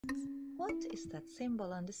What is that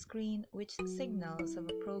symbol on the screen which signals of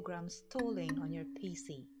a program stalling on your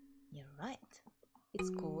PC? You're right. It's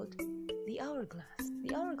called the hourglass.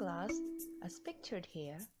 The hourglass, as pictured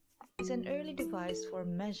here, is an early device for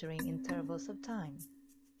measuring intervals of time.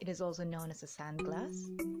 It is also known as a sand glass,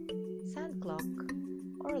 sand clock,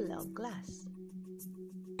 or a log glass.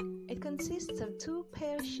 It consists of two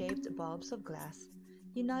pear-shaped bulbs of glass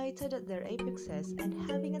united at their apexes and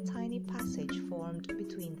having a tiny passage formed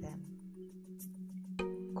between them.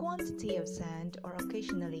 Quantity of sand, or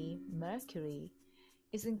occasionally mercury,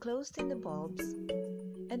 is enclosed in the bulbs,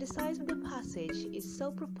 and the size of the passage is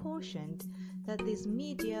so proportioned that this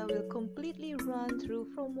media will completely run through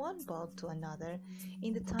from one bulb to another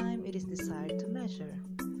in the time it is desired to measure,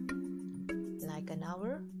 like an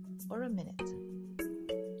hour or a minute.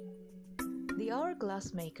 The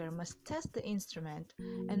hourglass maker must test the instrument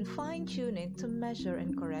and fine-tune it to measure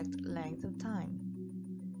and correct length of time.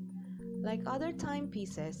 Like other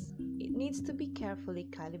timepieces, it needs to be carefully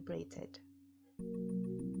calibrated.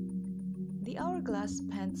 The hourglass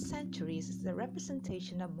spent centuries as a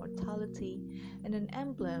representation of mortality and an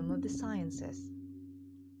emblem of the sciences.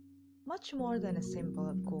 Much more than a symbol,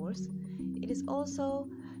 of course, it is also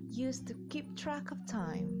used to keep track of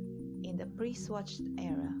time in the pre-swatched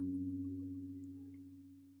era.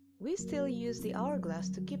 We still use the hourglass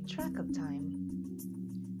to keep track of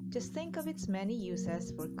time. Just think of its many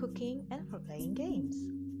uses for cooking and for playing games.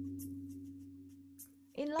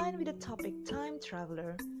 In line with the topic time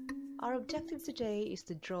traveler, our objective today is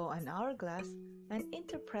to draw an hourglass and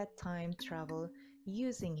interpret time travel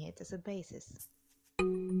using it as a basis.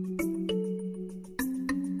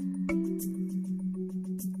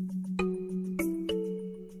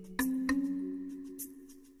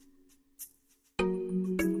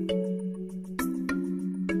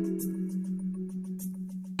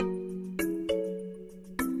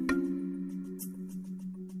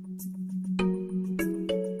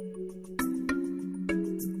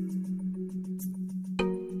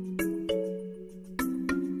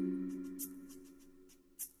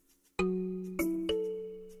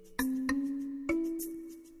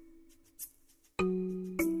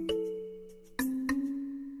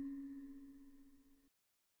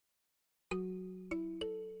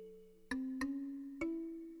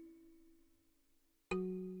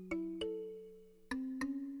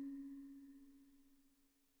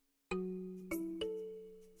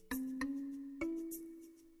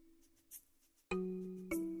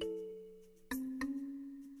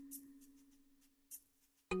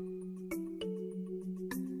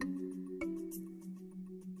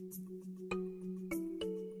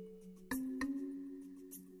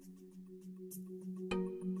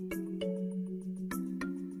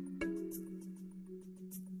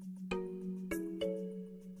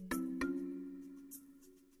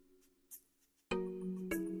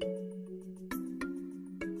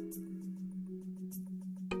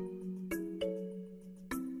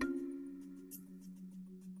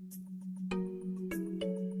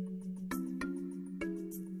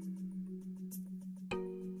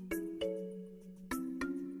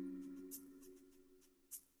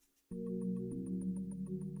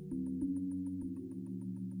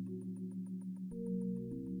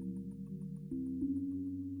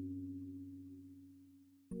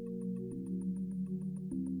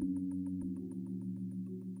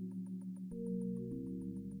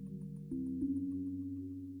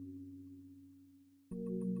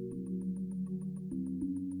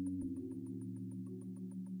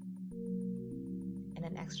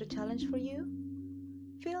 An extra challenge for you?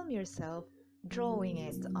 Film yourself drawing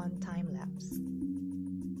it on time-lapse.